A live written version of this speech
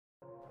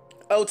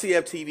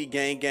OTF TV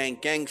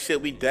gang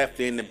shit. We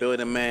definitely in the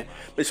building, man.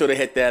 Make sure to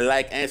hit that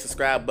like and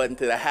subscribe button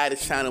to the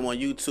hottest channel on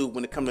YouTube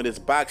when it comes to this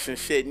boxing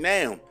shit.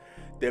 Now,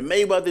 the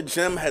Mayweather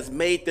gym has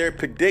made their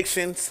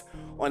predictions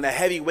on the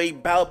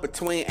heavyweight bout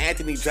between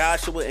Anthony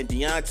Joshua and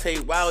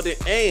Deontay Wilder,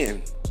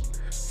 and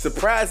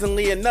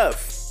surprisingly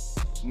enough,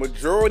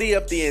 majority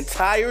of the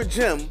entire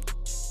gym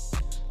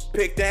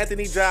picked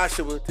Anthony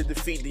Joshua to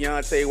defeat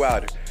Deontay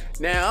Wilder.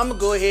 Now, I'm going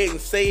to go ahead and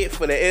say it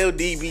for the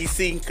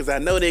LDBC, because I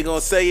know they're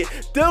going to say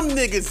it. Them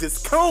niggas is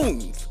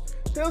coons.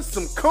 Them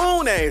some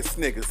coon-ass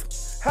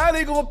niggas. How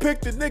they going to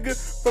pick the nigga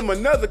from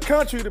another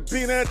country to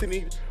beat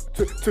Anthony,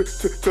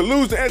 to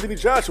lose to Anthony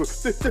Joshua?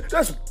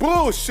 That's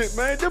bullshit,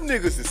 man. Them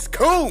niggas is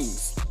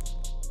coons.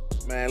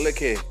 Man, look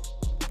here.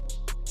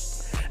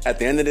 At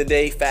the end of the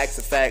day, facts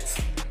are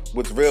facts.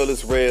 What's real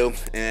is real.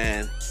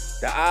 And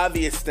the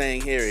obvious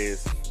thing here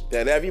is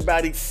that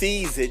everybody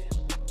sees it.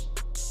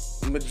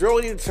 The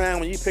majority of the time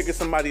when you picking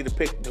somebody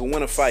to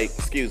win a fight,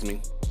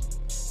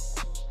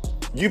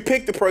 you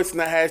pick the person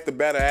that has the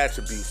better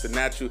attributes,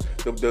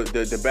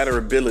 the better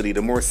ability,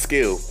 the more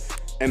skill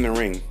in the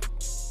ring.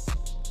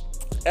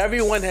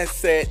 Everyone has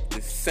said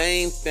the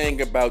same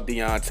thing about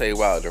Deontay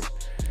Wilder.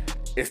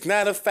 It's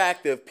not a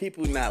fact of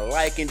people not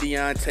liking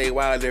Deontay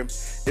Wilder.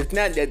 It's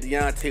not that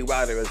Deontay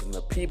Wilder isn't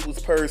a people's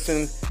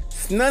person.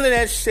 It's none of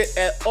that shit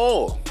at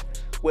all.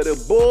 What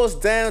it boils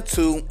down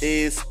to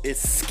is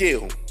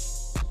skill.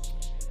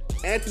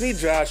 Anthony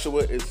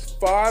Joshua is a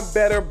far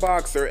better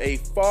boxer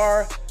than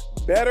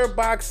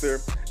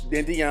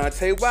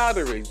Deontay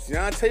Wilder is.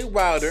 Deontay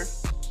Wilder,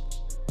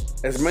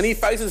 as many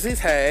fights as he's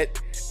had,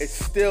 is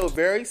still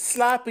very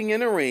sloppy in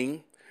the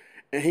ring,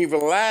 and he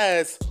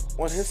relies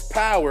on his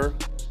power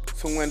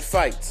to win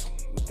fights.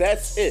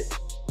 That's it.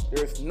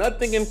 There's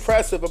nothing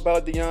impressive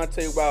about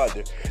Deontay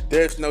Wilder.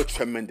 There's no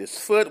tremendous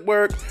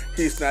footwork.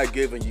 He's not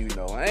giving you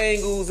no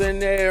angles in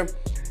there.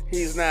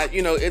 He's not,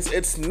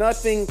 it's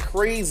nothing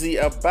crazy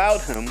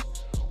about him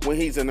when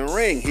he's in the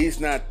ring.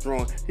 He's not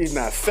throwing, he's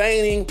not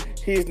feigning,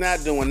 he's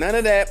not doing none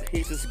of that.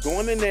 He's just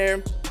going in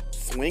there,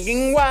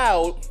 swinging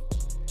wild.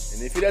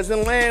 And if he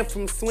doesn't land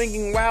from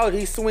swinging wild,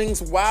 he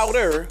swings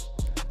wilder.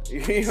 You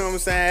know what I'm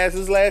saying? That's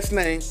his last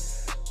name,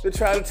 to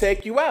try to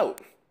take you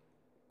out.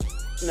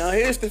 Now,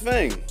 here's the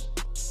thing.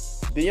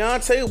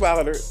 Deontay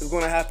Wilder is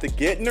going to have to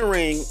get in the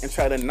ring and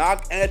try to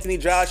knock Anthony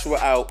Joshua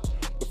out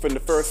within the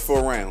first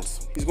 4 rounds.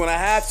 He's going to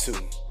have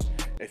to.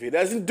 If he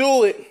doesn't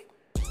do it,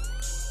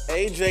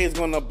 AJ is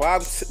going to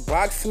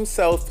box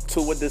himself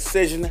to a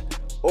decision,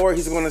 or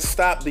he's going to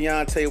stop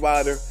Deontay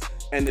Wilder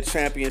in the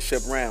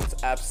championship rounds.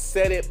 I've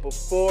said it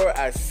before.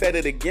 I said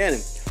it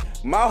again.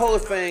 My whole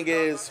thing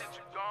is,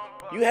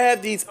 you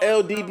have these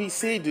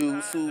LDBC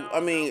dudes who,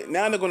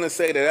 now they're going to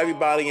say that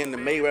everybody in the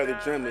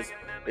Mayweather gym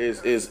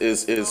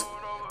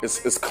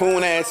is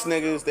coon ass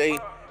niggas.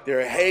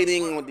 They're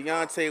hating on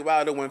Deontay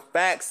Wilder when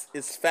facts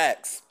is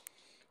facts.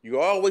 You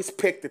always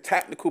pick the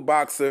tactical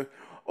boxer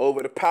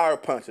over the power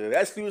puncher.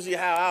 That's usually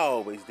how I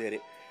always did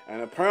it.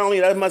 And apparently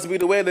that must be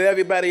the way that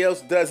everybody else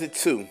does it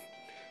too.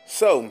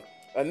 So,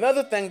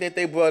 another thing that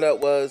they brought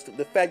up was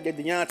the fact that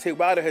Deontay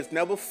Wilder has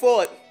never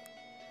fought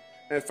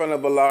in front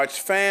of a large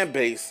fan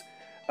base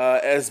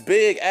as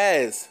big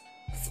as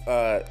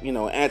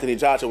Anthony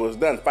Joshua was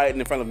done, fighting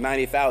in front of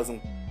 90,000,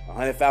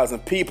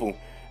 100,000 people.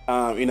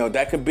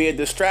 That could be a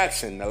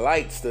distraction. The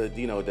lights,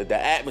 the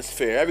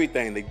atmosphere,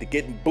 everything, the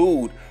getting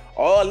booed,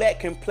 all that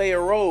can play a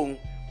role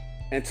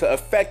into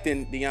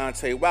affecting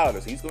Deontay Wilder.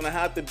 So he's going to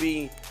have to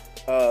be,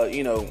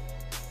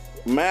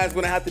 mind's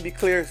going to have to be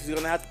clear. He's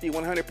going to have to be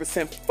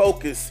 100%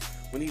 focused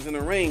when he's in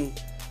the ring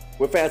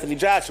with Anthony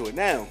Joshua.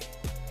 Now,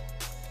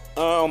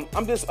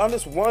 I'm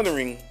just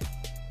wondering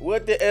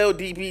what the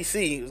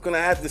LDBC is going to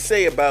have to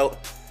say about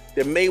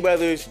the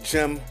Mayweather's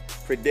gym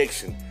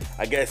prediction.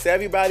 I guess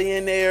everybody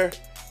in there,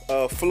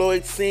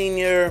 Floyd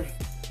Sr.,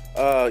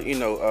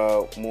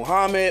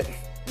 Muhammad,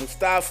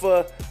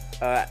 Mustafa,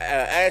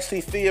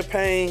 Ashley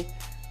Theophane,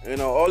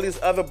 all these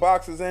other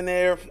boxers in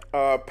there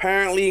are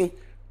apparently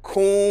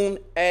coon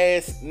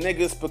ass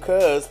niggas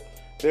because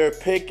they're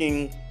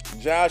picking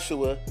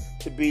Joshua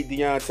to beat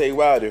Deontay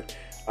Wilder.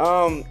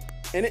 And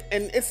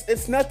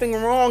it's nothing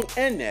wrong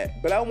in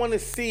that, but I want to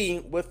see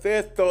what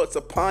their thoughts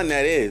upon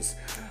that is.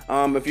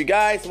 If you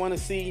guys want to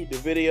see the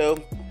video,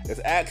 it's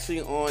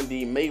actually on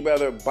the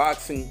Mayweather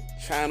Boxing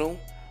channel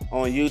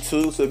on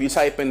YouTube. So if you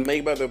type in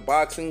Mayweather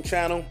Boxing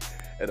channel,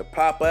 it'll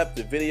pop up.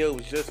 The video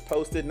was just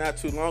posted not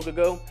too long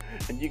ago,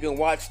 and you can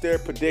watch their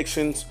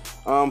predictions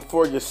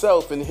for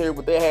yourself and hear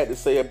what they had to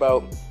say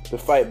about the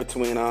fight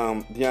between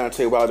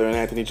Deontay Wilder and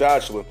Anthony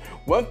Joshua.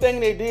 One thing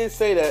they did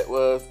say that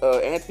was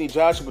Anthony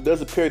Joshua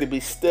does appear to be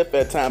stiff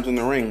at times in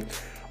the ring,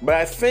 but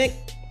I think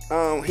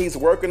he's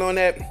working on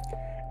that,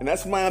 and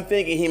that's why I'm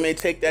thinking he may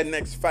take that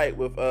next fight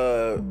with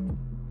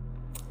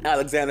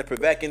Alexander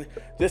Povetkin,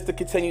 just to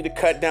continue to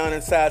cut down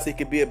in size so he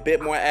could be a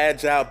bit more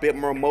agile, a bit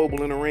more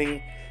mobile in the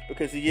ring,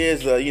 because he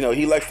is,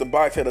 he likes to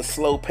box at a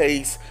slow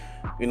pace,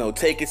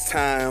 take his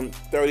time,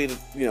 30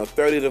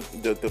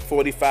 to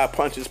 45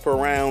 punches per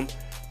round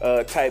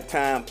type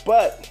time.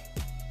 But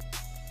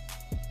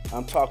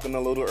I'm talking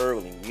a little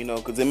early, you know,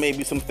 because there may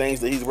be some things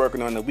that he's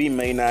working on that we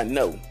may not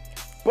know.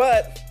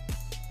 But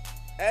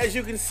as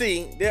you can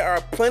see, there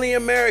are plenty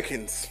of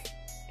Americans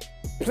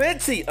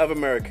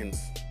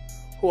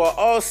who are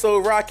also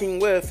rocking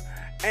with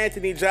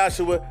Anthony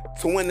Joshua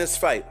to win this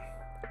fight.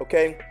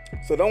 Okay?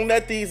 So don't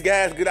let these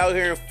guys get out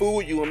here and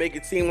fool you and make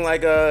it seem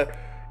like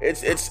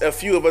it's a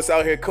few of us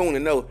out here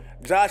cooning. No,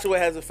 Joshua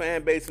has a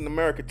fan base in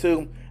America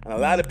too, and a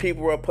lot of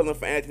people are pulling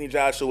for Anthony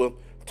Joshua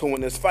to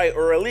win this fight,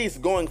 or at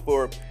least going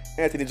for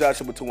Anthony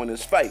Joshua to win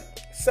this fight.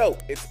 So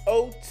it's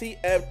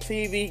OTF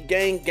TV,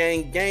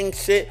 gang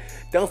shit.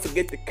 Don't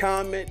forget to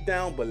comment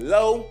down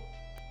below.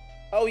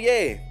 Oh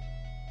yeah,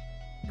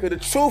 because the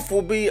truth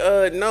will be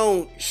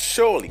known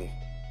surely.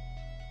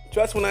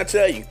 Trust when I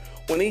tell you,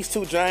 when these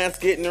two giants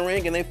get in the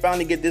ring and they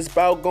finally get this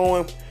bout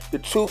going, the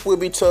truth will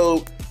be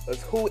told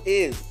as who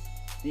is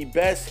the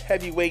best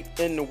heavyweight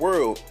in the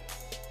world.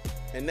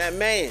 And that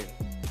man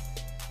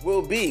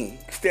will be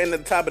standing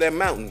at the top of that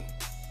mountain.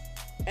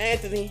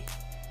 Anthony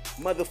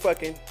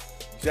motherfucking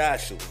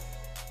Joshua.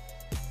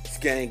 It's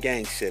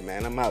gang shit,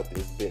 man. I'm out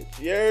this bitch.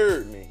 You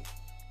heard me.